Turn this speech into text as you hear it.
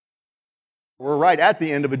We're right at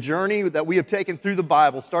the end of a journey that we have taken through the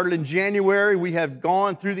Bible. Started in January, we have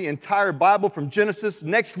gone through the entire Bible from Genesis.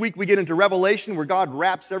 Next week we get into Revelation where God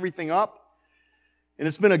wraps everything up. And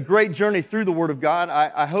it's been a great journey through the Word of God.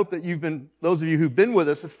 I hope that those of you who've been with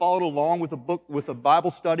us have followed along with the book, with the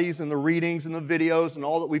Bible studies and the readings and the videos and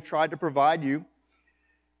all that we've tried to provide you.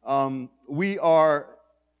 Today's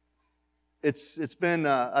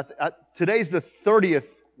the 30th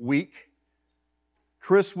week.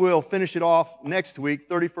 Chris will finish it off next week,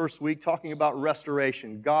 31st week, talking about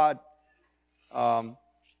restoration. God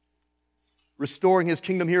restoring His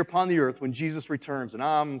kingdom here upon the earth when Jesus returns. And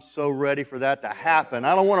I'm so ready for that to happen.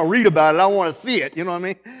 I don't want to read about it. I want to see it. You know what I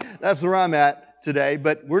mean? That's where I'm at today.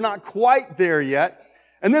 But we're not quite there yet.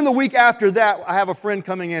 And then the week after that, I have a friend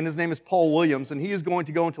coming in. His name is Paul Williams. And he is going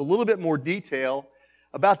to go into a little bit more detail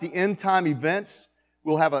about the end time events.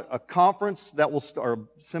 We'll have a conference that will start, or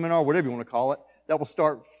a seminar, whatever you want to call it, that will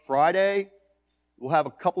start Friday. We'll have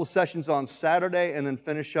a couple of sessions on Saturday and then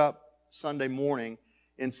finish up Sunday morning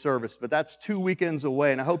in service. But that's 2 weekends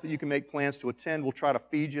away, and I hope that you can make plans to attend. We'll try to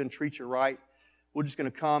feed you and treat you right. We're just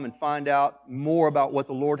going to come and find out more about what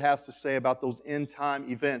the Lord has to say about those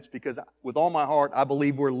end-time events, because with all my heart, I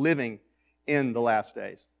believe we're living in the last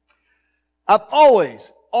days. I've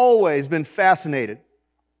always been fascinated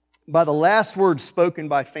by the last words spoken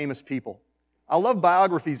by famous people. I love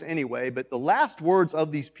biographies anyway, but the last words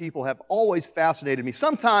of these people have always fascinated me.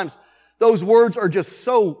 Sometimes those words are just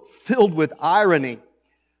so filled with irony.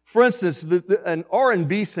 For instance, an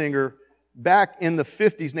R&B singer back in the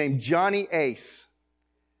 50s named Johnny Ace.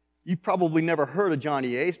 You've probably never heard of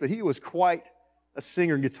Johnny Ace, but he was quite a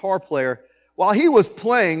singer and guitar player. While he was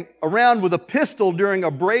playing around with a pistol during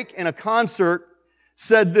a break in a concert,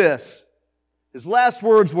 said this. His last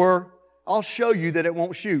words were, "I'll show you that it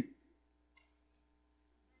won't shoot."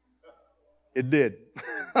 It did.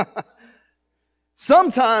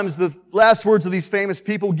 Sometimes the last words of these famous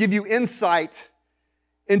people give you insight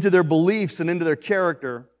into their beliefs and into their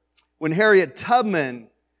character. When Harriet Tubman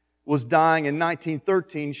was dying in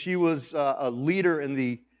 1913, she was a leader in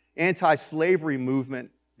the anti-slavery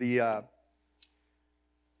movement, the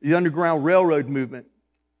Underground Railroad movement.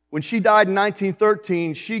 When she died in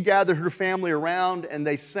 1913, she gathered her family around and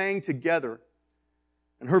they sang together.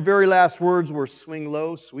 And her very last words were, "Swing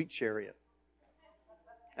low, sweet chariot."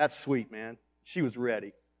 That's sweet, man. She was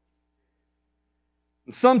ready.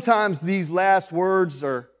 And sometimes these last words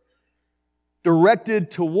are directed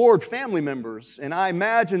toward family members. And I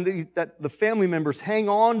imagine that the family members hang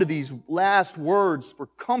on to these last words for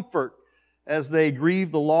comfort as they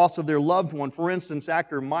grieve the loss of their loved one. For instance,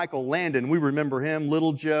 actor Michael Landon. We remember him,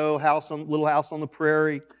 Little Joe, Little House on the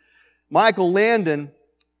Prairie. Michael Landon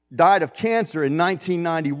died of cancer in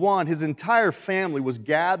 1991. His entire family was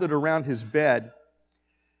gathered around his bed.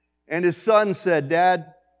 And his son said,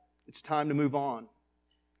 "Dad, it's time to move on."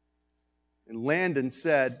 And Landon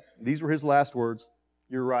said, these were his last words,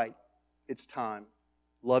 "You're right. It's time.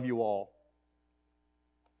 Love you all."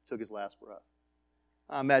 Took his last breath.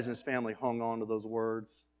 I imagine his family hung on to those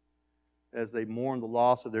words as they mourned the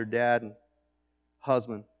loss of their dad and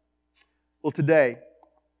husband. Well, today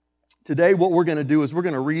what we're going to do is we're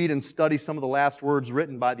going to read and study some of the last words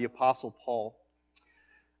written by the Apostle Paul.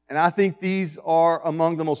 And I think these are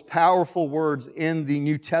among the most powerful words in the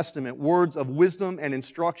New Testament, words of wisdom and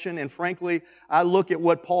instruction. And frankly, I look at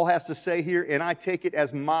what Paul has to say here and I take it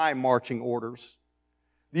as my marching orders.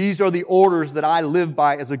 These are the orders that I live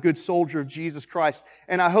by as a good soldier of Jesus Christ.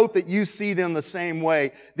 And I hope that you see them the same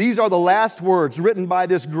way. These are the last words written by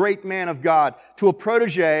this great man of God to a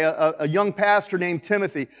protege, a young pastor named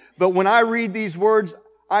Timothy. But when I read these words,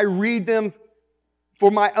 I read them for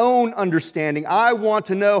my own understanding. I want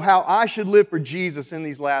to know how I should live for Jesus in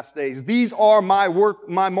these last days. These are my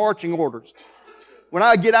marching orders. When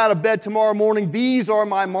I get out of bed tomorrow morning, these are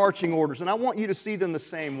my marching orders. And I want you to see them the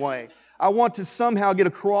same way. I want to somehow get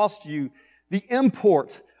across to you the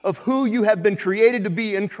import of who you have been created to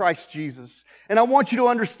be in Christ Jesus. And I want you to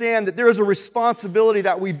understand that there is a responsibility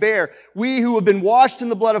that we bear. We who have been washed in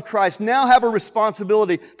the blood of Christ now have a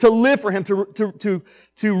responsibility to live for Him, to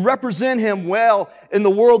represent Him well in the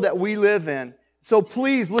world that we live in. So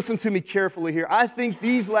please listen to me carefully here. I think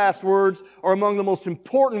these last words are among the most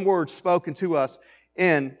important words spoken to us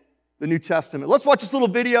in the New Testament. Let's watch this little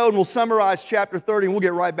video and we'll summarize chapter 30 and we'll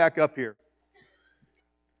get right back up here.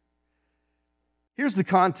 Here's the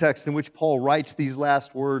context in which Paul writes these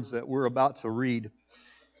last words that we're about to read.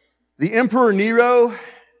 The Emperor Nero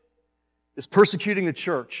is persecuting the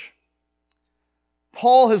church.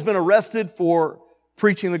 Paul has been arrested for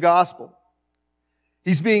preaching the gospel.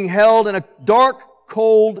 He's being held in a dark,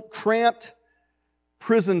 cold, cramped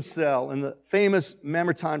prison cell in the famous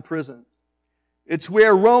Mamertine prison. It's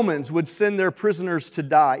where Romans would send their prisoners to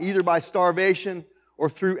die, either by starvation or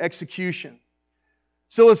through execution.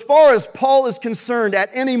 So as far as Paul is concerned, at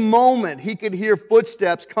any moment he could hear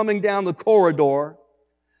footsteps coming down the corridor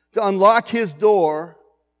to unlock his door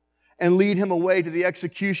and lead him away to the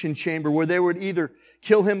execution chamber where they would either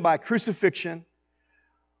kill him by crucifixion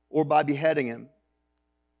or by beheading him.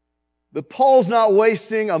 But Paul's not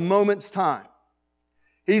wasting a moment's time.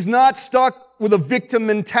 He's not stuck with a victim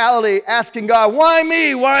mentality asking God, why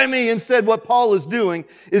me? Why me? Instead, what Paul is doing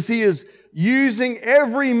is he is using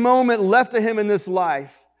every moment left to him in this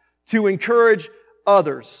life to encourage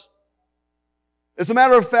others. As a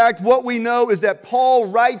matter of fact, what we know is that Paul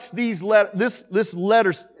writes this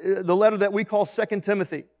letter, the letter that we call 2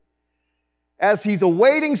 Timothy. As he's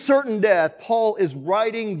awaiting certain death, Paul is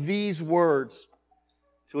writing these words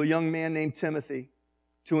to a young man named Timothy,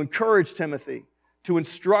 to encourage Timothy, to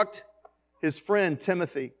instruct his friend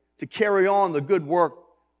Timothy to carry on the good work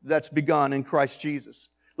that's begun in Christ Jesus.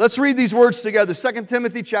 Let's read these words together. 2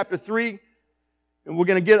 Timothy chapter 3, and we're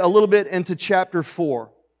going to get a little bit into chapter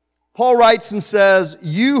 4. Paul writes and says,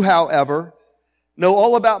 "You, however, know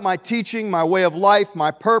all about my teaching, my way of life,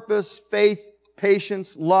 my purpose, faith,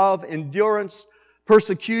 patience, love, endurance,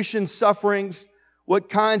 persecution, sufferings, what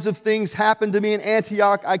kinds of things happened to me in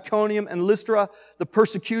Antioch, Iconium, and Lystra, the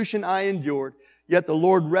persecution I endured. Yet the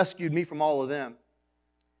Lord rescued me from all of them."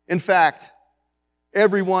 In fact,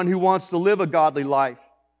 everyone who wants to live a godly life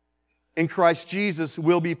in Christ Jesus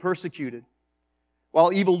will be persecuted,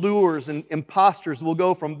 while evildoers and impostors will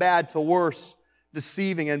go from bad to worse,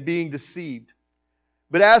 deceiving and being deceived.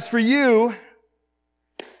 But as for you,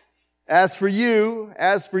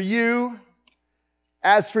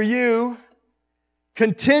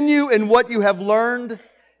 continue in what you have learned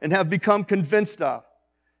and have become convinced of,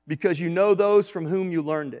 because you know those from whom you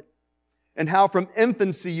learned it, and how from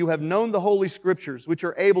infancy you have known the Holy Scriptures, which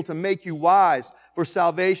are able to make you wise for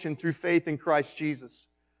salvation through faith in Christ Jesus.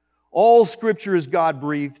 All Scripture is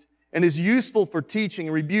God-breathed and is useful for teaching,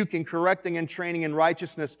 rebuking, correcting, and training in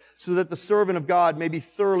righteousness, so that the servant of God may be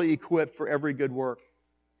thoroughly equipped for every good work.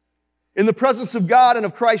 In the presence of God and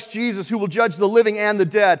of Christ Jesus, who will judge the living and the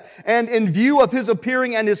dead, and in view of His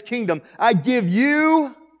appearing and His kingdom, I give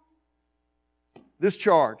you this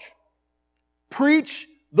charge. Preach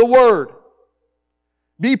the Word.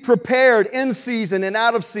 Be prepared in season and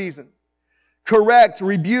out of season. Correct,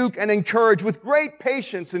 rebuke, and encourage with great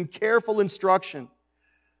patience and careful instruction.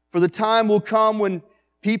 For the time will come when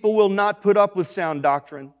people will not put up with sound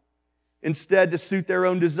doctrine. Instead, to suit their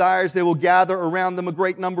own desires, they will gather around them a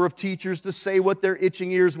great number of teachers to say what their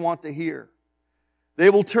itching ears want to hear.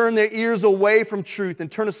 They will turn their ears away from truth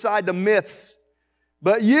and turn aside to myths.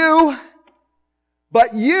 But you,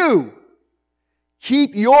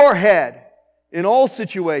 keep your head in all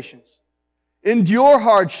situations. Endure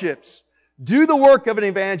hardships. Do the work of an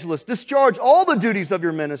evangelist. Discharge all the duties of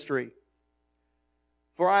your ministry.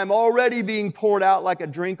 For I am already being poured out like a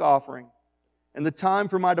drink offering, and the time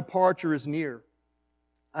for my departure is near.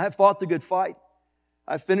 I have fought the good fight.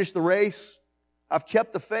 I've finished the race. I've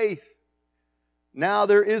kept the faith. Now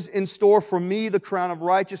there is in store for me the crown of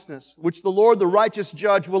righteousness, which the Lord, the righteous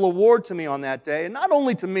judge, will award to me on that day, and not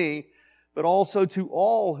only to me, but also to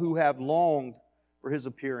all who have longed for His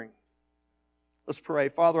appearing. Let's pray.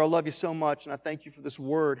 Father, I love you so much, and I thank you for this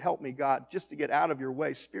word. Help me, God, just to get out of your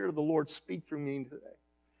way. Spirit of the Lord, speak through me today.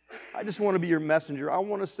 I just want to be your messenger. I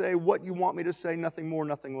want to say what you want me to say, nothing more,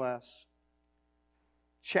 nothing less.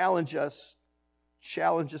 Challenge us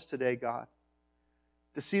today, God,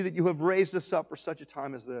 to see that you have raised us up for such a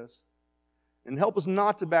time as this. And help us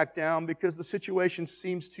not to back down, because the situation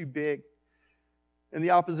seems too big and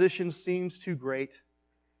the opposition seems too great.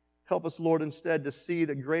 Help us, Lord, instead to see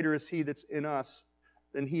that greater is He that's in us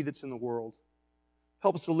than he that's in the world.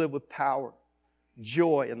 Help us to live with power,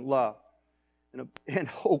 joy, and love, and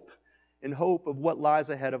hope of what lies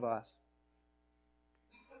ahead of us.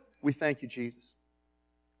 We thank you, Jesus.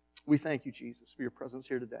 We thank you, Jesus, for your presence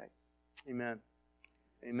here today. Amen.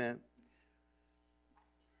 Amen.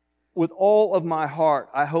 With all of my heart,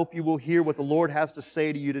 I hope you will hear what the Lord has to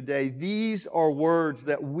say to you today. These are words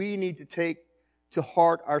that we need to take to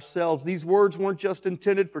heart ourselves. These words weren't just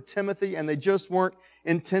intended for Timothy, and they just weren't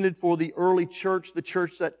intended for the early church, the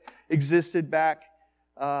church that existed back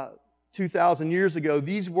 2,000 years ago.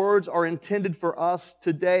 These words are intended for us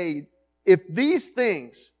today. If these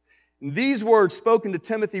words spoken to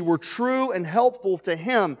Timothy were true and helpful to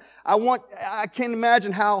him, I can't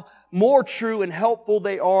imagine how more true and helpful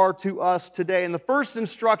they are to us today. And the first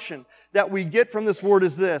instruction that we get from this word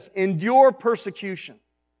is this: endure persecution.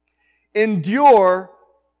 endure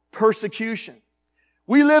persecution.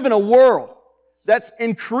 We live in a world that's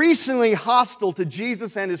increasingly hostile to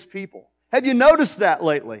Jesus and His people. Have you noticed that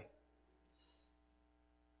lately?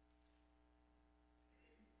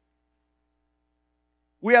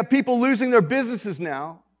 We have people losing their businesses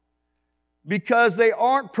now because they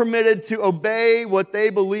aren't permitted to obey what they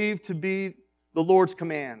believe to be the Lord's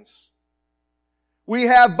commands. We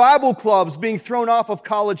have Bible clubs being thrown off of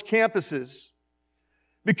college campuses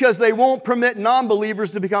because they won't permit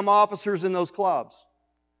non-believers to become officers in those clubs.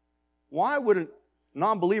 Why would a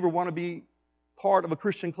non-believer want to be part of a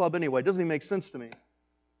Christian club anyway? It doesn't even make sense to me.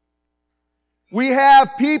 We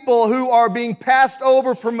have people who are being passed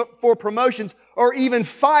over for promotions or even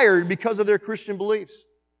fired because of their Christian beliefs.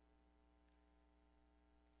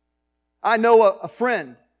 I know a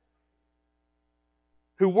friend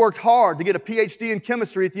who worked hard to get a PhD in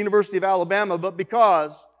chemistry at the University of Alabama, but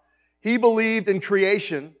because he believed in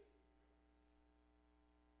creation,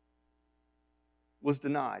 was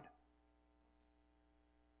denied.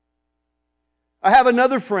 I have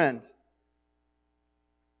another friend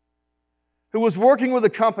who was working with a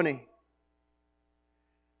company,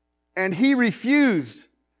 and he refused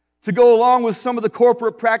to go along with some of the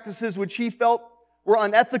corporate practices which he felt were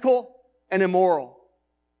unethical and immoral.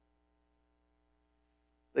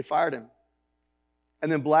 They fired him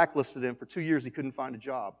and then blacklisted him. For 2 years, he couldn't find a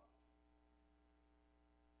job.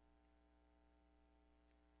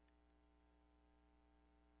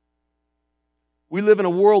 We live in a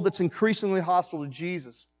world that's increasingly hostile to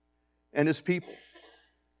Jesus and His people.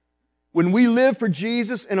 When we live for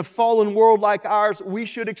Jesus in a fallen world like ours, we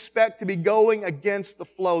should expect to be going against the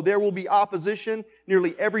flow. There will be opposition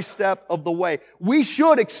nearly every step of the way. We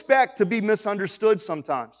should expect to be misunderstood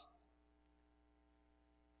sometimes.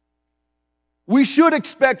 We should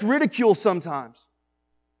expect ridicule sometimes.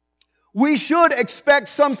 We should expect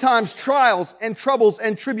sometimes trials and troubles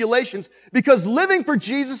and tribulations, because living for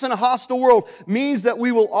Jesus in a hostile world means that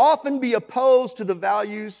we will often be opposed to the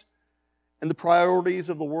values and the priorities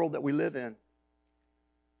of the world that we live in.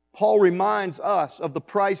 Paul reminds us of the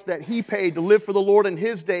price that he paid to live for the Lord in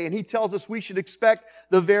his day, and he tells us we should expect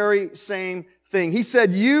the very same thing. He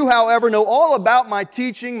said, "You, however, know all about my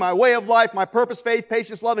teaching, my way of life, my purpose, faith,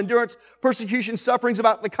 patience, love, endurance, persecution, sufferings,"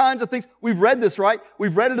 about the kinds of things. We've read this, right?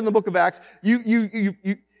 We've read it in the book of Acts. You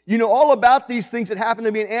know all about these things that happened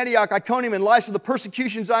to me in Antioch, Iconium, and Lystra, the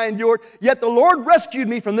persecutions I endured, yet the Lord rescued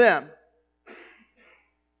me from them.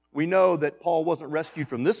 We know that Paul wasn't rescued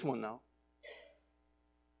from this one, though.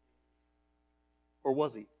 Or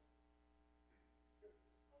was he?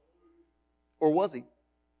 Or was he?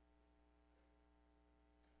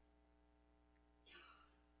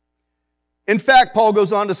 In fact, Paul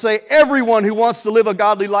goes on to say, everyone who wants to live a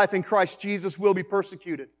godly life in Christ Jesus will be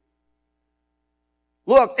persecuted.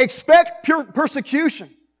 Look, expect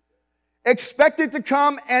persecution. Expect it to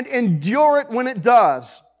come and endure it when it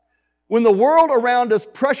does. When the world around us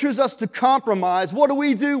pressures us to compromise, what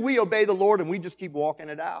do? We obey the Lord and we just keep walking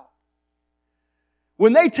it out.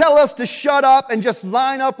 When they tell us to shut up and just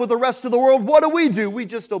line up with the rest of the world, what do? We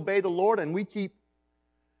just obey the Lord and we keep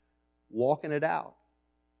walking it out.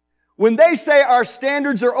 When they say our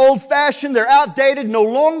standards are old-fashioned, they're outdated, no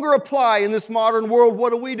longer apply in this modern world, what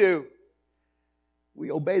do?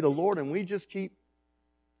 We obey the Lord and we just keep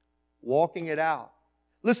walking it out.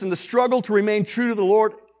 Listen, the struggle to remain true to the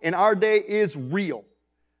Lord in our day is real.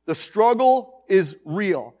 The struggle is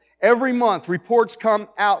real. Every month, reports come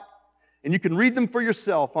out, and you can read them for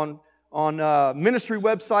yourself on ministry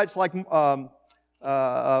websites like,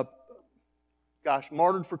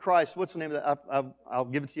 Martyred for Christ. What's the name of that? I'll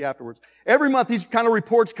give it to you afterwards. Every month, these kind of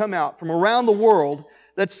reports come out from around the world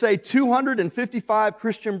that say 255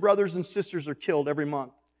 Christian brothers and sisters are killed every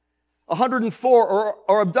month. 104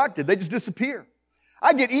 are abducted. They just disappear.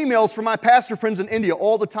 I get emails from my pastor friends in India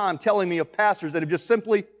all the time telling me of pastors that have just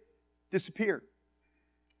simply disappeared.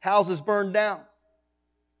 Houses burned down.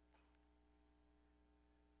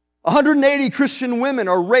 180 Christian women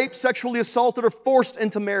are raped, sexually assaulted, or forced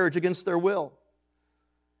into marriage against their will.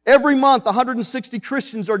 Every month, 160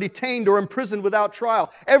 Christians are detained or imprisoned without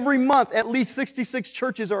trial. Every month, at least 66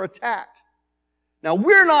 churches are attacked. Now,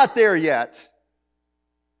 we're not there yet.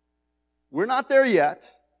 We're not there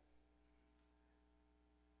yet.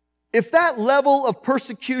 If that level of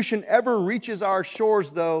persecution ever reaches our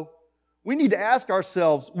shores, though, we need to ask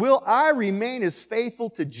ourselves, will I remain as faithful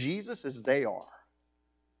to Jesus as they are?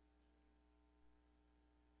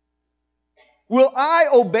 Will I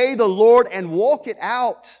obey the Lord and walk it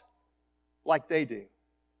out like they do?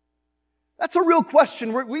 That's a real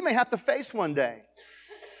question we may have to face one day.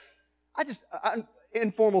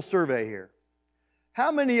 Informal survey here.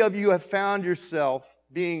 How many of you have found yourself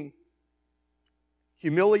being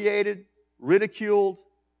humiliated, ridiculed,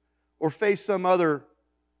 or face some other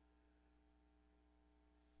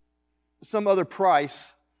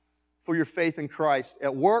price for your faith in Christ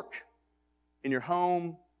at work, in your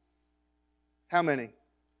home? How many?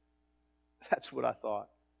 That's what I thought.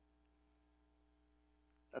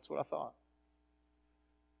 That's what I thought.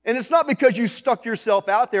 And it's not because you stuck yourself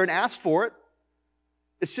out there and asked for it.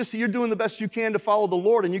 It's just that you're doing the best you can to follow the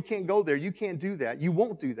Lord, and you can't go there. You can't do that. You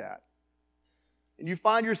won't do that. And you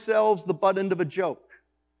find yourselves the butt end of a joke.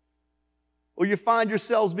 Or you find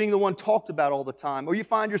yourselves being the one talked about all the time. Or you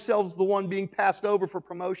find yourselves the one being passed over for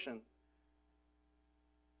promotion.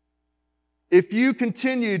 If you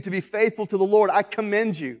continue to be faithful to the Lord, I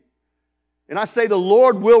commend you. And I say the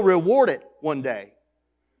Lord will reward it one day.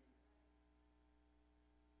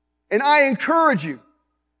 And I encourage you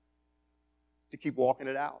to keep walking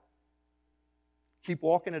it out. Keep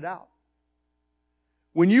walking it out.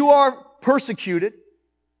 When you are persecuted,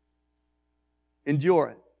 endure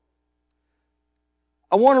it.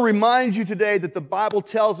 I want to remind you today that the Bible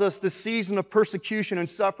tells us the season of persecution and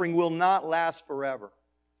suffering will not last forever.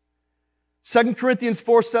 2 Corinthians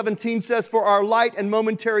 4:17 says, "For our light and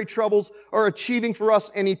momentary troubles are achieving for us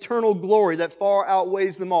an eternal glory that far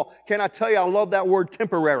outweighs them all." Can I tell you, I love that word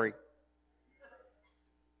temporary.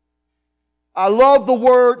 I love the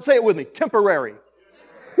word, say it with me, temporary.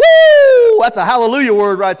 Woo! That's a hallelujah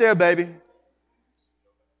word right there, baby.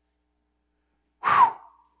 Whew.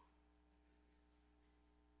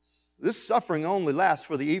 This suffering only lasts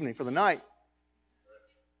for the evening, for the night.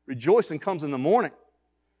 Rejoicing comes in the morning.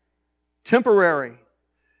 Temporary.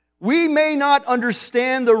 We may not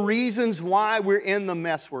understand the reasons why we're in the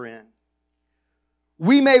mess we're in.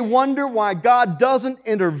 We may wonder why God doesn't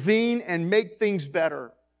intervene and make things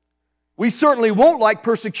better. We certainly won't like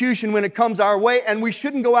persecution when it comes our way, and we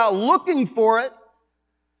shouldn't go out looking for it.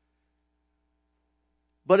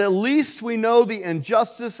 But at least we know the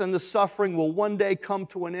injustice and the suffering will one day come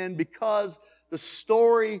to an end because the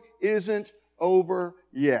story isn't over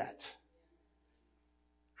yet.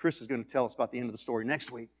 Chris is going to tell us about the end of the story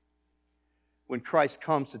next week when Christ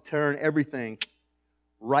comes to turn everything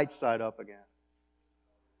right side up again.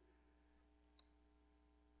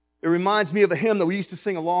 It reminds me of a hymn that we used to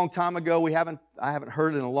sing a long time ago. I haven't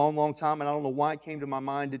heard it in a long, long time, and I don't know why it came to my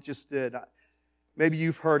mind. It just did. Maybe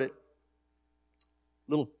you've heard it.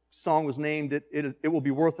 Little song was named It Will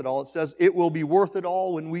Be Worth It All. It says, "It will be worth it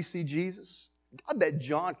all when we see Jesus." I bet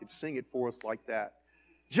John could sing it for us like that.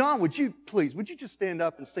 John, would you just stand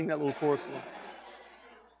up and sing that little chorus for me?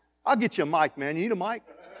 I'll get you a mic, man. You need a mic?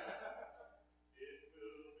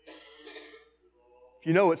 If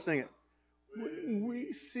you know it, sing it. When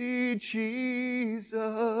we see Jesus,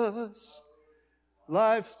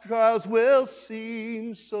 life's trials will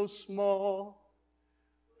seem so small.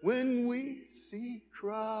 When we see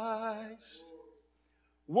Christ,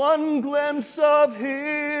 one glimpse of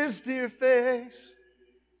His dear face,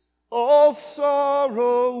 all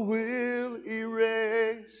sorrow will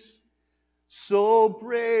erase. So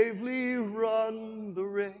bravely run the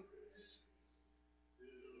race.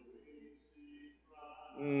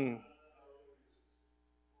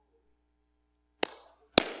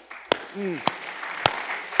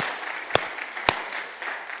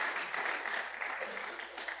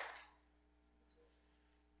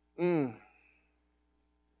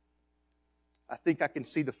 I think I can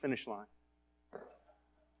see the finish line.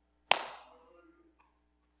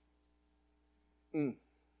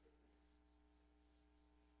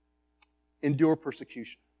 Endure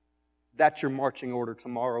persecution. That's your marching order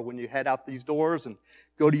tomorrow when you head out these doors and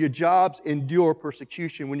go to your jobs. Endure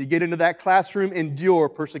persecution. When you get into that classroom, endure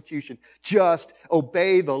persecution. Just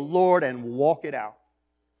obey the Lord and walk it out.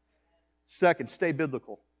 Second, stay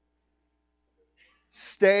biblical.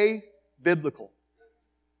 Stay biblical.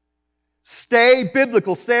 Stay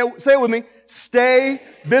biblical. Say it with me. Stay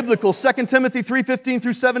biblical. 2 Timothy 3:15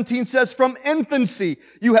 through 17 says, "From infancy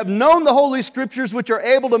you have known the Holy Scriptures, which are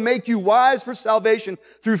able to make you wise for salvation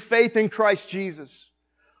through faith in Christ Jesus.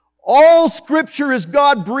 All Scripture is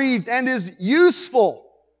God-breathed and is useful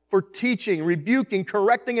for teaching, rebuking,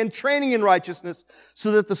 correcting, and training in righteousness,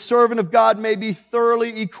 so that the servant of God may be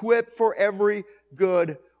thoroughly equipped for every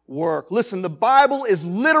good work." Listen, the Bible is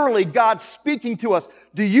literally God speaking to us.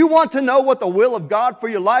 Do you want to know what the will of God for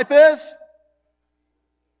your life is?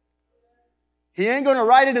 He ain't going to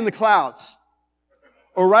write it in the clouds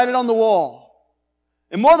or write it on the wall.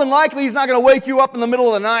 And more than likely, He's not going to wake you up in the middle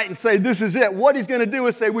of the night and say, "This is it." What He's going to do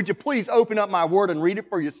is say, "Would you please open up my Word and read it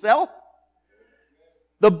for yourself?"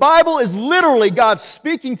 The Bible is literally God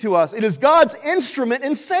speaking to us. It is God's instrument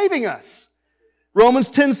in saving us.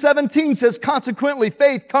 Romans 10:17 says, consequently,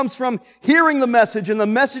 faith comes from hearing the message, and the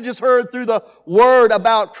message is heard through the word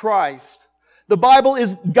about Christ. The Bible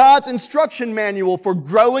is God's instruction manual for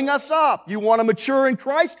growing us up. You want to mature in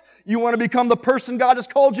Christ? You want to become the person God has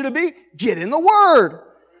called you to be? Get in the Word.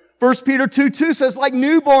 1 Peter 2:2 says, like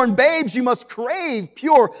newborn babes, you must crave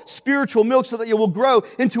pure spiritual milk so that you will grow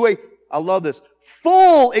into I love this,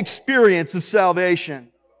 full experience of salvation.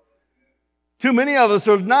 Too many of us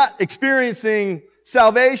are not experiencing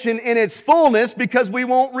salvation in its fullness because we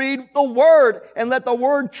won't read the Word and let the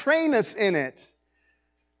Word train us in it.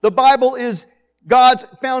 The Bible is God's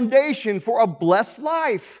foundation for a blessed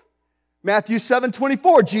life. Matthew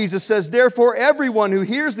 7:24, Jesus says, therefore everyone who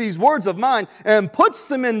hears these words of mine and puts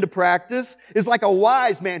them into practice is like a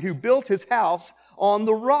wise man who built his house on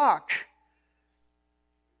the rock.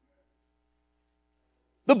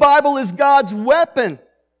 The Bible is God's weapon.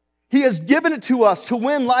 He has given it to us to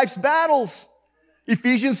win life's battles.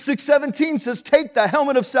 Ephesians 6:17 says, take the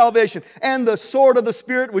helmet of salvation and the sword of the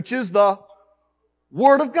Spirit, which is the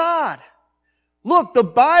Word of God. Look, the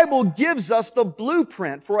Bible gives us the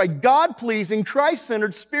blueprint for a God-pleasing,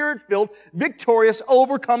 Christ-centered, Spirit-filled, victorious,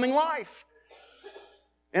 overcoming life.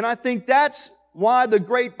 And I think that's why the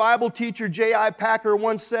great Bible teacher J.I. Packer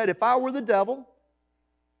once said, if I were the devil,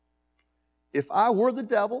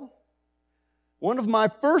 one of my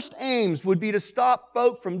first aims would be to stop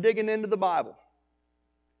folk from digging into the Bible.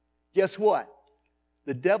 Guess what?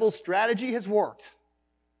 The devil's strategy has worked.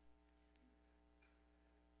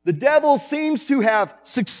 The devil seems to have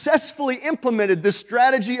successfully implemented this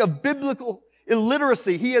strategy of biblical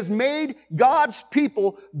illiteracy. He has made God's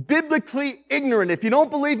people biblically ignorant. If you don't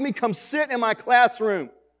believe me, come sit in my classroom.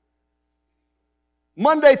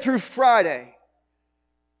 Monday through Friday,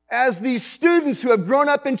 as these students who have grown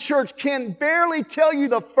up in church can barely tell you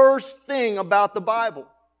the first thing about the Bible.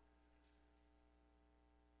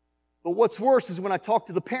 But what's worse is when I talk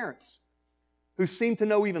to the parents who seem to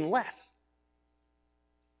know even less.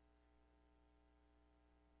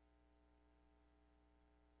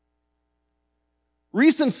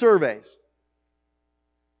 Recent surveys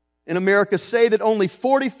in America say that only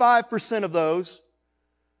 45% of those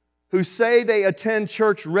who say they attend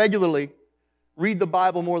church regularly read the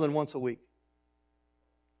Bible more than once a week.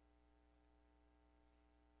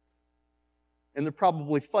 And they're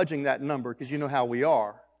probably fudging that number because you know how we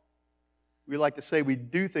are. We like to say we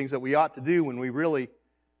do things that we ought to do when we really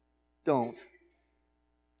don't.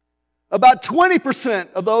 About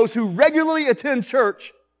 20% of those who regularly attend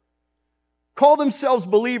church call themselves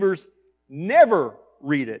believers, never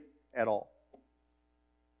read it at all.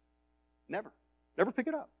 Never. Never pick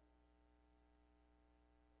it up.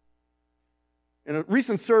 And a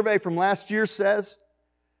recent survey from last year says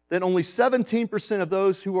that only 17% of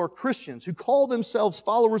those who are Christians, who call themselves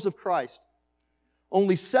followers of Christ,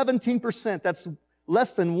 only 17%, that's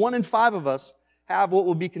less than 1 in 5 of us, have what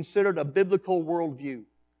would be considered a biblical worldview.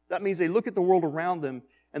 That means they look at the world around them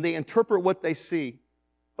and they interpret what they see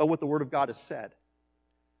by what the Word of God has said.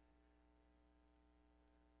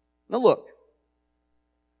 Now look,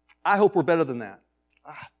 I hope we're better than that.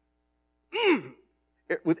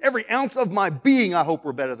 With every ounce of my being, I hope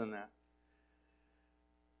we're better than that.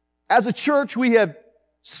 As a church, we have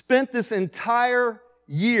spent this entire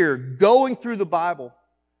year going through the Bible,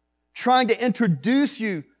 trying to introduce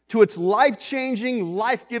you to its life-changing,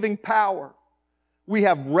 life-giving power. We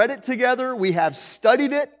have read it together, we have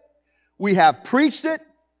studied it, we have preached it.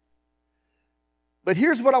 But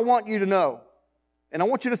here's what I want you to know, and I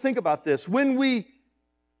want you to think about this. When we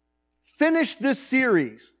finish this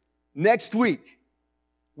series next week,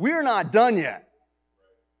 we're not done yet.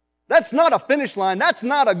 That's not a finish line. That's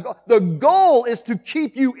not a goal. The goal is to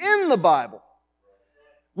keep you in the Bible.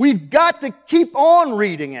 We've got to keep on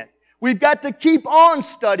reading it. We've got to keep on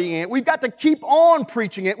studying it. We've got to keep on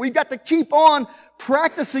preaching it. We've got to keep on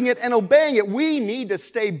practicing it and obeying it. We need to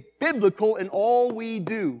stay biblical in all we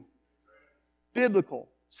do. Biblical.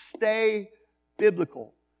 Stay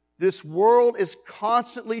biblical. This world is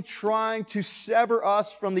constantly trying to sever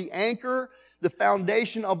us from the anchor, the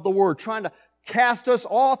foundation of the Word, trying to cast us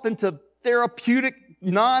off into therapeutic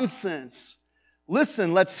nonsense.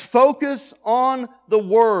 Listen, let's focus on the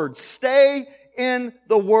Word. Stay in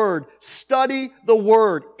the Word. Study the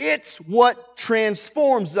Word. It's what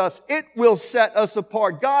transforms us. It will set us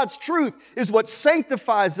apart. God's truth is what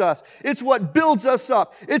sanctifies us. It's what builds us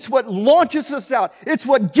up. It's what launches us out. It's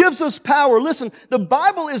what gives us power. Listen, the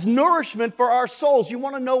Bible is nourishment for our souls. You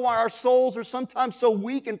want to know why our souls are sometimes so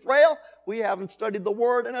weak and frail? We haven't studied the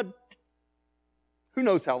Word in who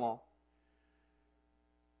knows how long.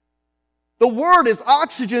 The Word is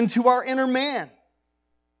oxygen to our inner man.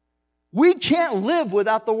 We can't live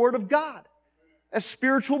without the Word of God as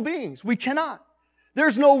spiritual beings. We cannot.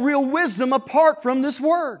 There's no real wisdom apart from this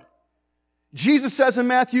Word. Jesus says in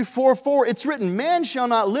Matthew 4:4, it's written, man shall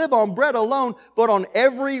not live on bread alone, but on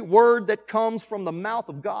every word that comes from the mouth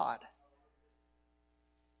of God.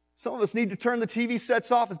 Some of us need to turn the TV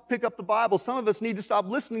sets off and pick up the Bible. Some of us need to stop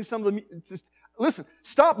listening to some of the,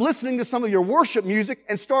 stop listening to some of your worship music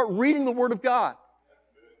and start reading the Word of God.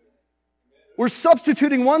 We're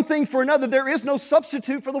substituting one thing for another. There is no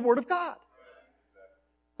substitute for the Word of God.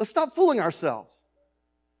 Let's stop fooling ourselves.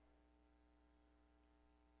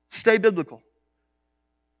 Stay biblical.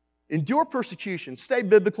 Endure persecution. Stay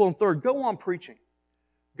biblical. And third, go on preaching.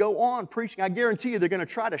 Go on preaching. I guarantee you they're going to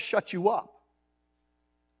try to shut you up.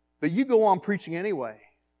 But you go on preaching anyway.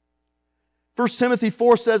 1 Timothy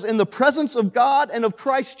 4 says, in the presence of God and of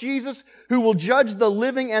Christ Jesus, who will judge the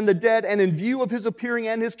living and the dead, and in view of His appearing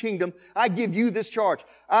and His kingdom, I give you this charge.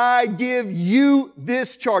 I give you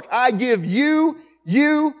this charge. I give you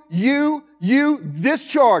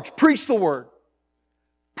this charge. Preach the Word.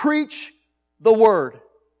 Preach the Word.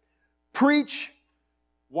 Preach.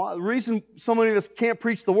 The reason so many of us can't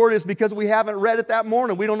preach the Word is because we haven't read it that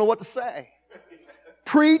morning. We don't know what to say.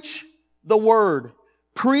 Preach the Word.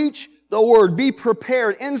 Preach the Word. Be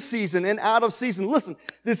prepared in season and out of season. Listen,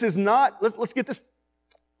 this is not, let's get this,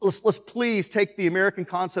 let's please take the American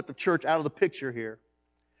concept of church out of the picture here.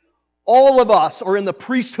 All of us are in the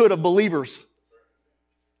priesthood of believers.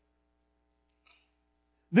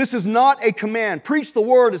 This is not a command. Preach the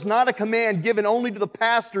Word is not a command given only to the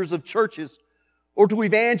pastors of churches or to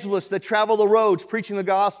evangelists that travel the roads preaching the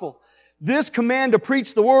gospel. This command to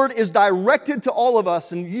preach the Word is directed to all of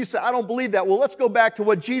us. And you say, I don't believe that. Well, let's go back to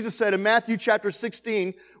what Jesus said in Matthew chapter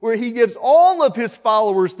 16, where He gives all of His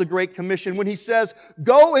followers the Great Commission when He says,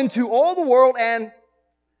 go into all the world and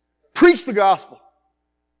preach the gospel.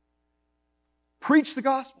 Preach the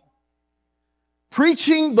gospel.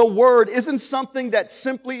 Preaching the Word isn't something that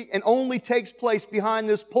simply and only takes place behind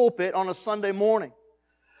this pulpit on a Sunday morning.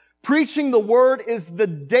 Preaching the Word is the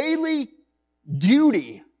daily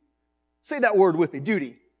duty. Say that word with me,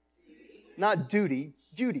 duty. Not duty,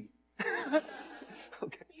 duty.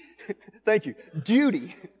 Okay. Thank you.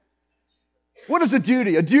 Duty. What is a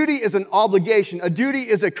duty? A duty is an obligation. A duty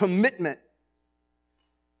is a commitment.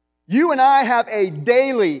 You and I have a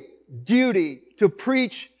daily duty to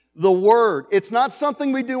preach the Word. It's not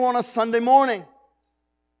something we do on a Sunday morning.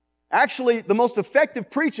 Actually, the most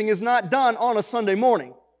effective preaching is not done on a Sunday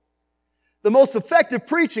morning. The most effective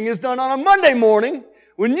preaching is done on a Monday morning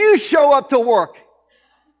when you show up to work,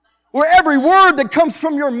 where every word that comes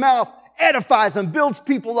from your mouth edifies and builds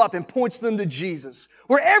people up and points them to Jesus,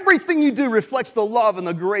 where everything you do reflects the love and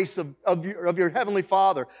the grace of your Heavenly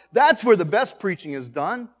Father. That's where the best preaching is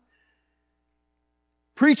done.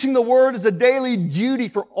 Preaching the Word is a daily duty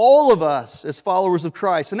for all of us as followers of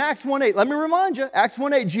Christ. In Acts 1:8, let me remind you, Acts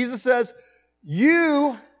 1:8, Jesus says,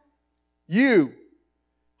 you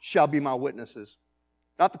shall be my witnesses.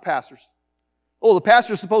 Not the pastors. Oh, the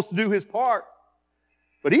pastor's supposed to do his part.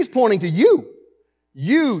 But he's pointing to you.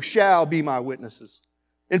 You shall be my witnesses.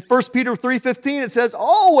 In 1 Peter 3:15, it says,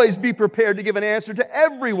 always be prepared to give an answer to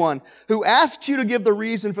everyone who asks you to give the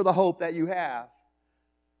reason for the hope that you have.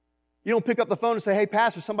 You don't pick up the phone and say, hey,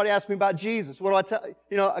 pastor, somebody asked me about Jesus. What do I tell you?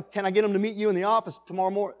 Can I get them to meet you in the office tomorrow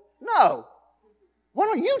morning? No. Why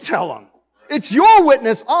don't you tell them? It's your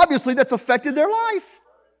witness, obviously, that's affected their life.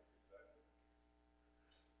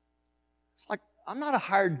 It's like, I'm not a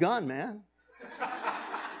hired gun, man.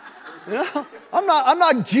 You know? I'm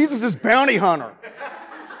not Jesus' bounty hunter.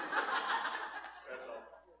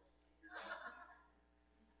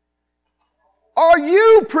 Are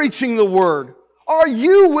you preaching the Word? Are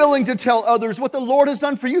you willing to tell others what the Lord has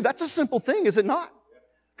done for you? That's a simple thing, is it not?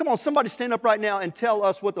 Come on, somebody stand up right now and tell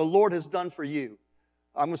us what the Lord has done for you.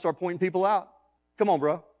 I'm going to start pointing people out. Come on,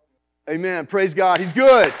 bro. Amen. Praise God. He's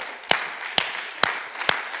good.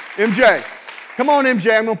 MJ. Come on,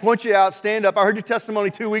 MJ. I'm going to point you out. Stand up. I heard your testimony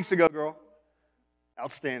 2 weeks ago, girl.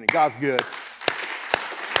 Outstanding. God's good.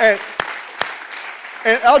 And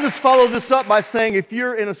I'll just follow this up by saying, if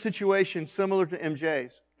you're in a situation similar to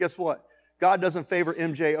MJ's, guess what? God doesn't favor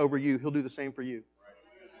MJ over you. He'll do the same for you.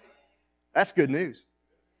 That's good news.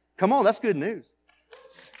 Come on, that's good news.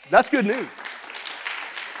 That's good news.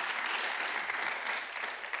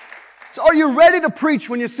 So are you ready to preach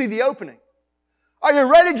when you see the opening? Are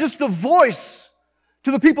you ready just to voice to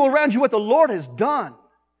the people around you what the Lord has done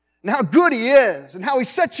and how good He is and how He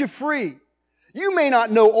set you free? You may not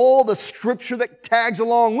know all the scripture that tags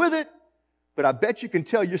along with it, but I bet you can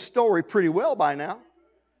tell your story pretty well by now.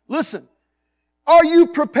 Listen, Are you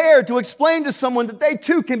prepared to explain to someone that they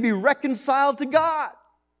too can be reconciled to God?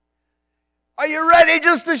 Are you ready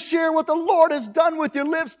just to share what the Lord has done with your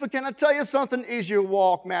lips? But can I tell you something? Is your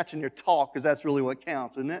walk matching your talk? Because that's really what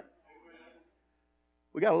counts, isn't it?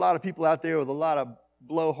 We got a lot of people out there with a lot of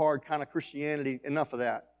blowhard kind of Christianity. Enough of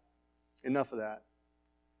that. Enough of that.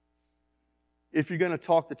 If you're going to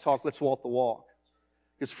talk the talk, let's walk the walk.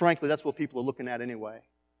 Because frankly, that's what people are looking at anyway.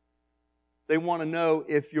 They want to know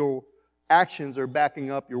if your actions are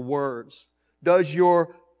backing up your words. Does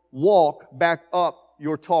your walk back up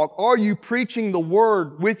your talk? Are you preaching the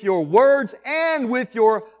word with your words and with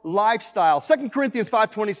your lifestyle? 2 Corinthians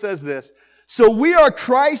 5:20 says this, "So we are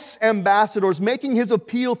Christ's ambassadors, making His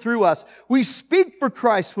appeal through us. We speak for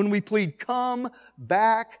Christ when we plead, come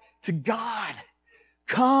back to God.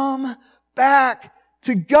 Come back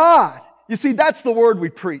to God." You see, that's the word we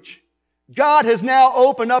preach. God has now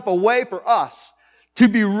opened up a way for us to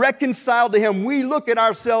be reconciled to Him. We look at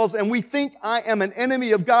ourselves and we think, I am an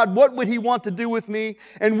enemy of God. What would He want to do with me?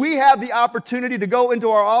 And we have the opportunity to go into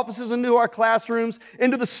our offices, into our classrooms,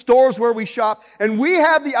 into the stores where we shop. And we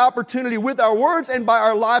have the opportunity with our words and by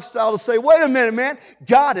our lifestyle to say, wait a minute, man.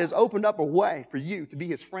 God has opened up a way for you to be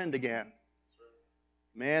His friend again.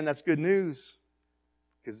 Man, that's good news.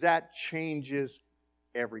 Because that changes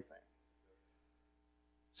everything.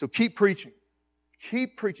 So keep preaching.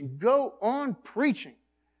 Keep preaching. Go on preaching.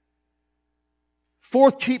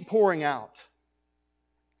 Fourth, keep pouring out.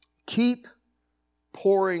 Keep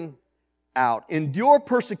pouring out. Endure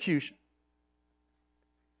persecution.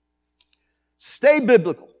 Stay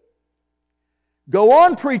biblical. Go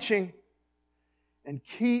on preaching and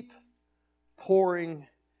keep pouring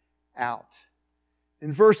out.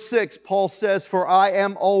 In verse 6, Paul says, "For I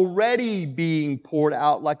am already being poured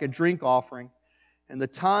out like a drink offering, and the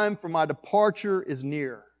time for my departure is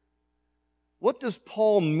near." What does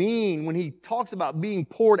Paul mean when he talks about being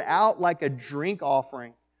poured out like a drink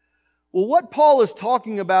offering? Well, what Paul is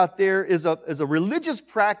talking about there is a religious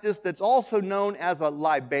practice that's also known as a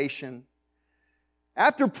libation.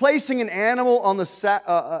 After placing an animal on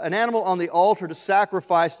the altar to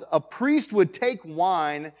sacrifice, a priest would take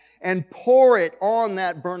wine and pour it on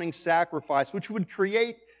that burning sacrifice, which would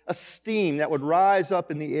create a steam that would rise up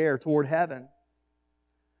in the air toward heaven.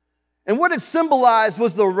 And what it symbolized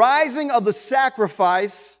was the rising of the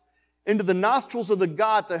sacrifice into the nostrils of the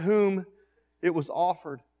God to whom it was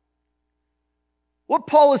offered. What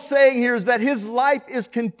Paul is saying here is that his life is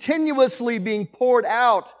continuously being poured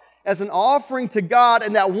out as an offering to God,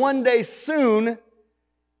 and that one day soon,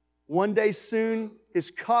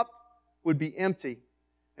 his cup would be empty,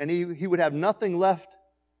 and he would have nothing left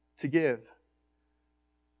to give.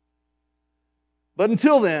 But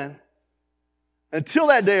until then, until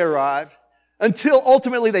that day arrived, until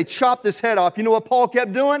ultimately they chopped his head off, you know what Paul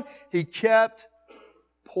kept doing? He kept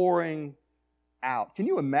pouring out. Can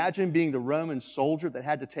you imagine being the Roman soldier that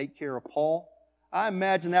had to take care of Paul? I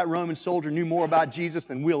imagine that Roman soldier knew more about Jesus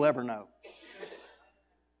than we'll ever know.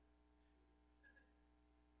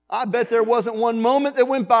 I bet there wasn't one moment that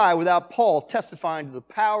went by without Paul testifying to the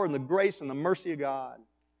power and the grace and the mercy of God.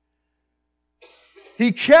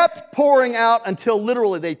 He kept pouring out until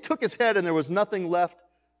literally they took his head and there was nothing left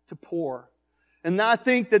to pour. And I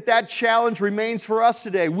think that challenge remains for us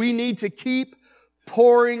today. We need to keep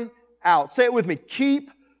pouring out. Say it with me.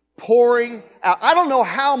 Keep pouring out. I don't know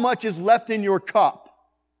how much is left in your cup.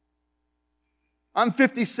 I'm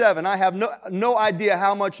 57. I have no idea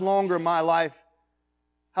how much longer of my life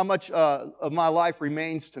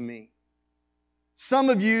remains to me. Some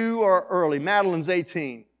of you are early. Madeline's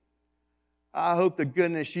 18. I hope to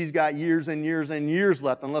goodness she's got years and years and years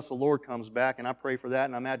left unless the Lord comes back, and I pray for that,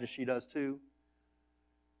 and I imagine she does too.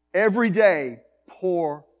 Every day,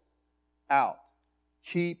 pour out.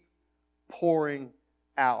 Keep pouring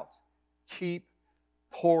out. Keep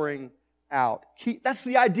pouring out. That's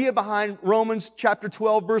the idea behind Romans chapter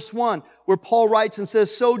 12, verse 1, where Paul writes and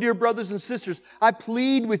says, "So, dear brothers and sisters, I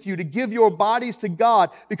plead with you to give your bodies to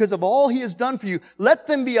God because of all He has done for you. Let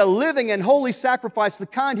them be a living and holy sacrifice, the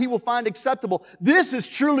kind He will find acceptable. This is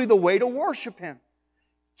truly the way to worship Him."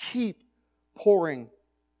 Keep pouring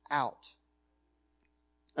out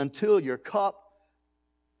until your cup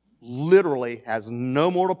literally has no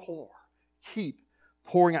more to pour. Keep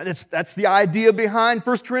pouring out. That's the idea behind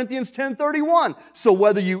 1 Corinthians 10:31. So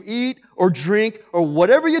whether you eat or drink or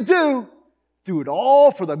whatever you do it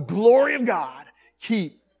all for the glory of God.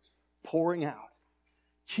 Keep pouring out.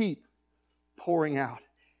 Keep pouring out.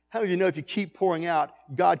 How many of you know if you keep pouring out,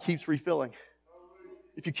 God keeps refilling?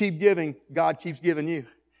 If you keep giving, God keeps giving you.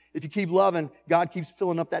 If you keep loving, God keeps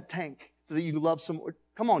filling up that tank so that you can love some more.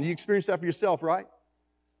 Come on, you experience that for yourself, right?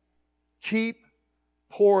 Keep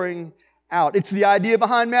pouring out. It's the idea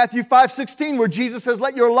behind Matthew 5:16 where Jesus says,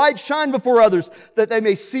 let your light shine before others that they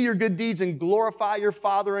may see your good deeds and glorify your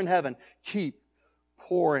Father in heaven. Keep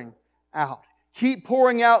pouring out. Keep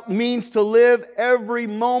pouring out means to live every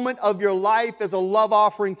moment of your life as a love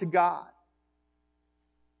offering to God.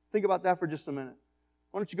 Think about that for just a minute.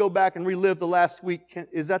 Why don't you go back and relive the last week?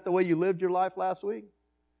 Is that the way you lived your life last week?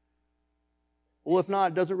 Well, if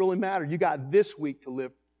not, it doesn't really matter. You got this week to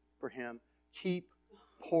live for Him. Keep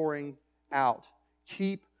pouring out.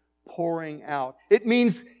 Keep pouring out. It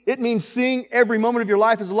means seeing every moment of your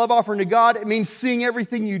life as a love offering to God. It means seeing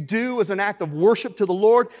everything you do as an act of worship to the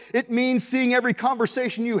Lord. It means seeing every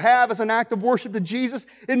conversation you have as an act of worship to Jesus.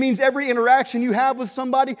 It means every interaction you have with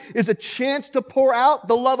somebody is a chance to pour out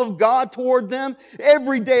the love of God toward them.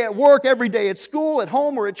 Every day at work, every day at school, at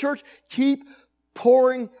home, or at church, keep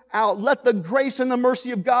pouring out. Let the grace and the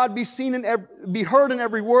mercy of God be seen be heard in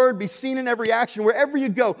every word, be seen in every action. Wherever you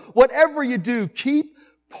go, whatever you do, keep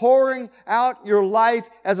pouring out your life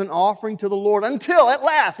as an offering to the Lord until at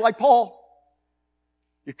last, like Paul,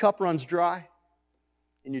 your cup runs dry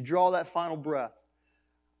and you draw that final breath.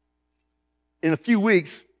 In a few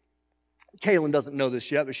weeks, Kaylin doesn't know this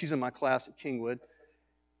yet, but she's in my class at Kingwood.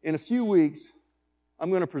 In a few weeks, I'm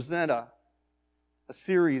going to present a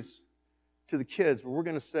series to the kids where we're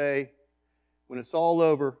going to say, when it's all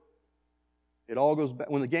over, it all goes back.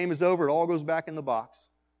 When the game is over, it all goes back in the box.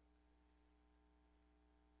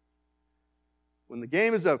 When the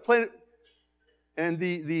game is over, and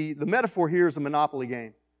the metaphor here is a Monopoly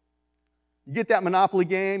game. You get that Monopoly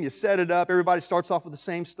game, you set it up, everybody starts off with the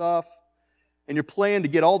same stuff, and you're playing to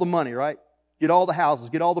get all the money, right? Get all the houses,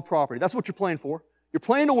 get all the property. That's what you're playing for. You're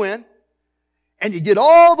playing to win, and you get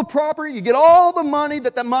all the property, you get all the money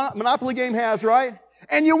that the Monopoly game has, right?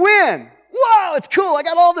 And you win. Wow, it's cool, I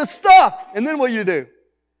got all this stuff. And then what do?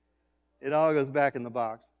 It all goes back in the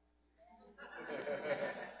box.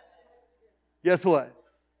 Guess what?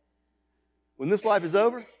 When this life is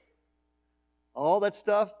over, all that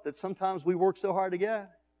stuff that sometimes we work so hard to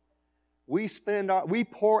get, we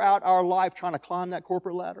pour out our life trying to climb that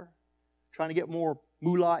corporate ladder, trying to get more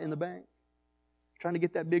moolah in the bank, trying to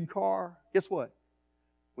get that big car. Guess what?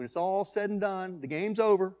 When it's all said and done, the game's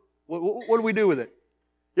over, what do we do with it?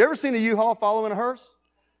 You ever seen a U-Haul following a hearse?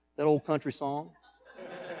 That old country song.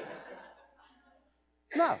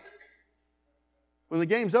 No. When the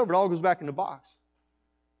game's over, it all goes back in the box.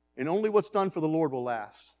 And only what's done for the Lord will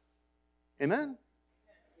last. Amen?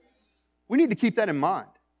 We need to keep that in mind.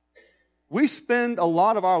 We spend a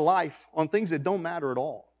lot of our life on things that don't matter at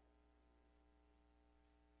all.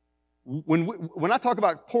 When I talk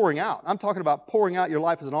about pouring out, I'm talking about pouring out your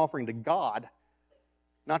life as an offering to God,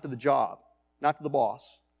 not to the job, not to the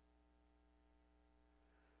boss.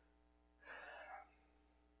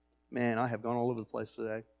 Man, I have gone all over the place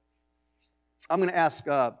today. I'm going to ask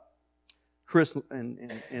Chris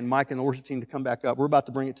and Mike and the worship team to come back up. We're about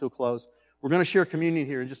to bring it to a close. We're going to share communion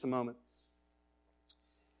here in just a moment.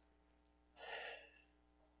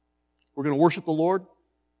 We're going to worship the Lord.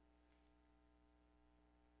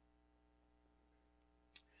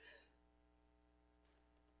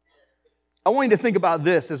 I want you to think about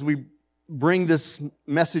this as we bring this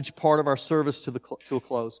message part of our service to a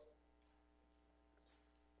close.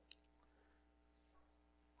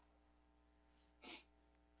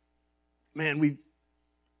 Man,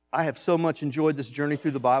 I have so much enjoyed this journey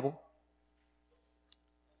through the Bible.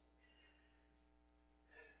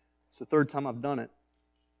 It's the third time I've done it.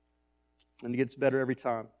 And it gets better every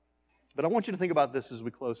time. But I want you to think about this as we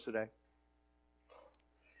close today.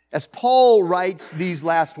 As Paul writes these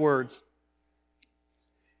last words,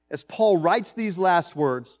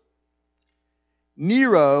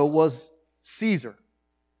 Nero was Caesar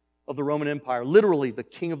of the Roman Empire, literally the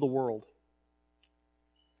king of the world.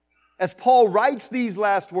 As Paul writes these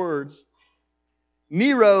last words,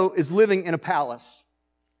 Nero is living in a palace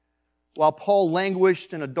while Paul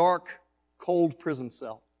languished in a dark, cold prison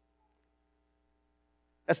cell.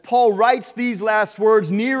 As Paul writes these last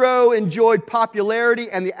words, Nero enjoyed popularity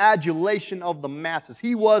and the adulation of the masses.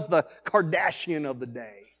 He was the Kardashian of the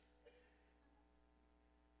day.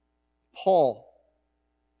 Paul,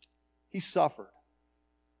 he suffered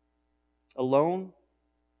alone,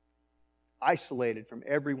 isolated from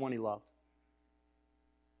everyone he loved.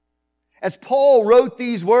 As Paul wrote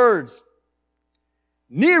these words,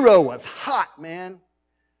 Nero was hot, man.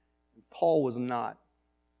 And Paul was not.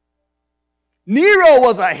 Nero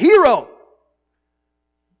was a hero.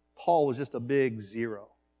 Paul was just a big zero.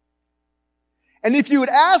 And if you had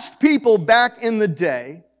asked people back in the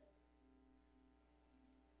day,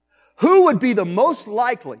 who would be the most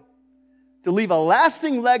likely to leave a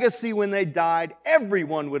lasting legacy when they died,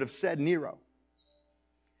 everyone would have said Nero.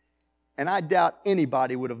 And I doubt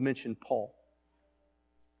anybody would have mentioned Paul.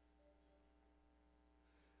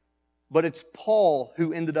 But it's Paul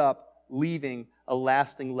who ended up leaving a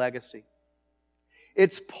lasting legacy.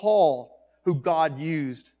 It's Paul who God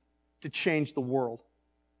used to change the world.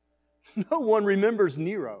 No one remembers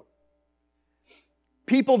Nero.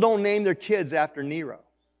 People don't name their kids after Nero.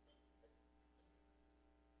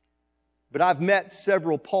 But I've met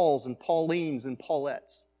several Pauls and Paulines and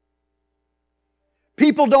Paulettes.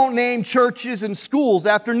 People don't name churches and schools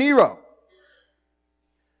after Nero.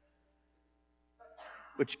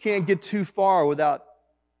 But you can't get too far without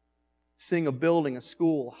seeing a building, a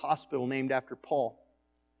school, a hospital named after Paul.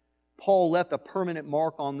 Paul left a permanent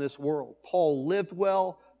mark on this world. Paul lived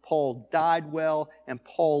well, Paul died well, and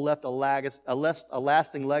Paul left a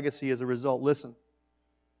lasting legacy as a result. Listen,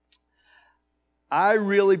 I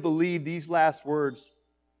really believe these last words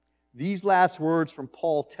from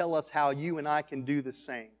Paul tell us how you and I can do the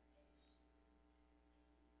same.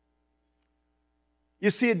 You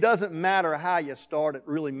see, it doesn't matter how you start, it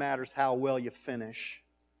really matters how well you finish.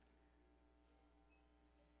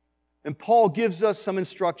 And Paul gives us some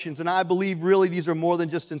instructions, and I believe really these are more than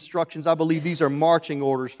just instructions. I believe these are marching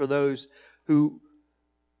orders for those who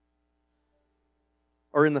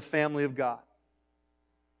are in the family of God.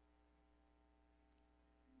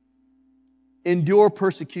 Endure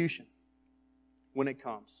persecution when it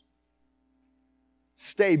comes.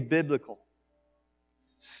 Stay biblical.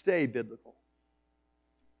 Stay biblical.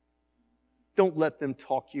 Don't let them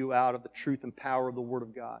talk you out of the truth and power of the Word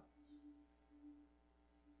of God.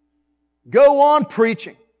 Go on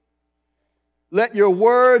preaching. Let your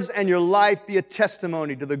words and your life be a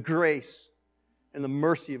testimony to the grace and the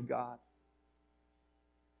mercy of God.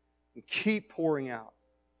 And keep pouring out.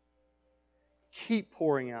 Keep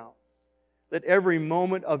pouring out. Let every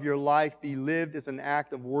moment of your life be lived as an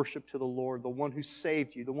act of worship to the Lord, the one who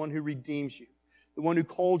saved you, the one who redeems you, the one who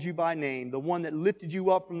called you by name, the one that lifted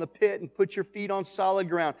you up from the pit and put your feet on solid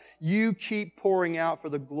ground. You keep pouring out for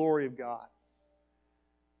the glory of God.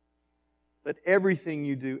 Let everything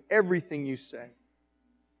you do, everything you say,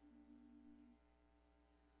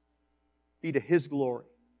 be to His glory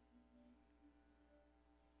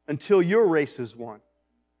until your race is won,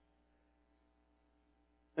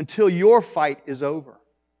 until your fight is over,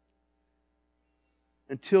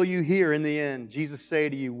 until you hear in the end Jesus say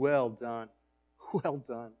to you, well done, well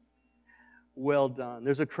done, well done.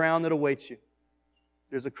 There's a crown that awaits you.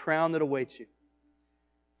 There's a crown that awaits you.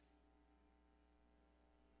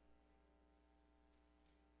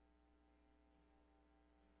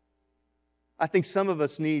 I think some of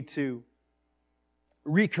us need to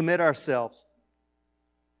recommit ourselves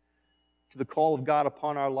to the call of God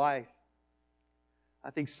upon our life.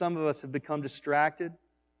 I think some of us have become distracted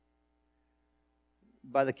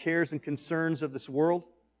by the cares and concerns of this world.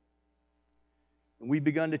 And we've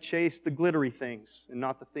begun to chase the glittery things and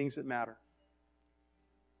not the things that matter.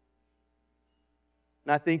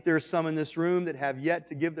 And I think there are some in this room that have yet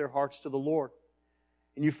to give their hearts to the Lord.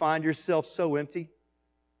 And you find yourself so empty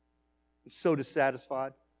and so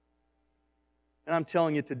dissatisfied. And I'm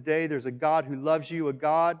telling you today, there's a God who loves you, a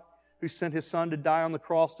God who sent His Son to die on the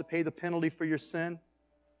cross to pay the penalty for your sin,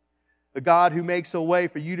 a God who makes a way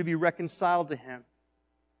for you to be reconciled to Him.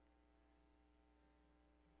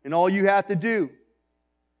 And all you have to do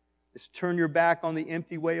is turn your back on the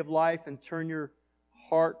empty way of life and turn your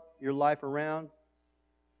heart, your life around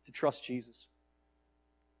to trust Jesus.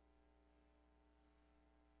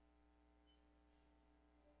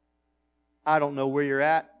 I don't know where you're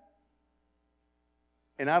at,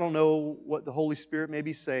 and I don't know what the Holy Spirit may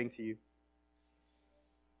be saying to you.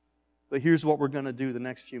 But here's what we're going to do the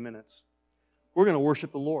next few minutes. We're going to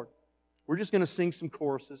worship the Lord. We're just going to sing some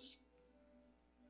choruses.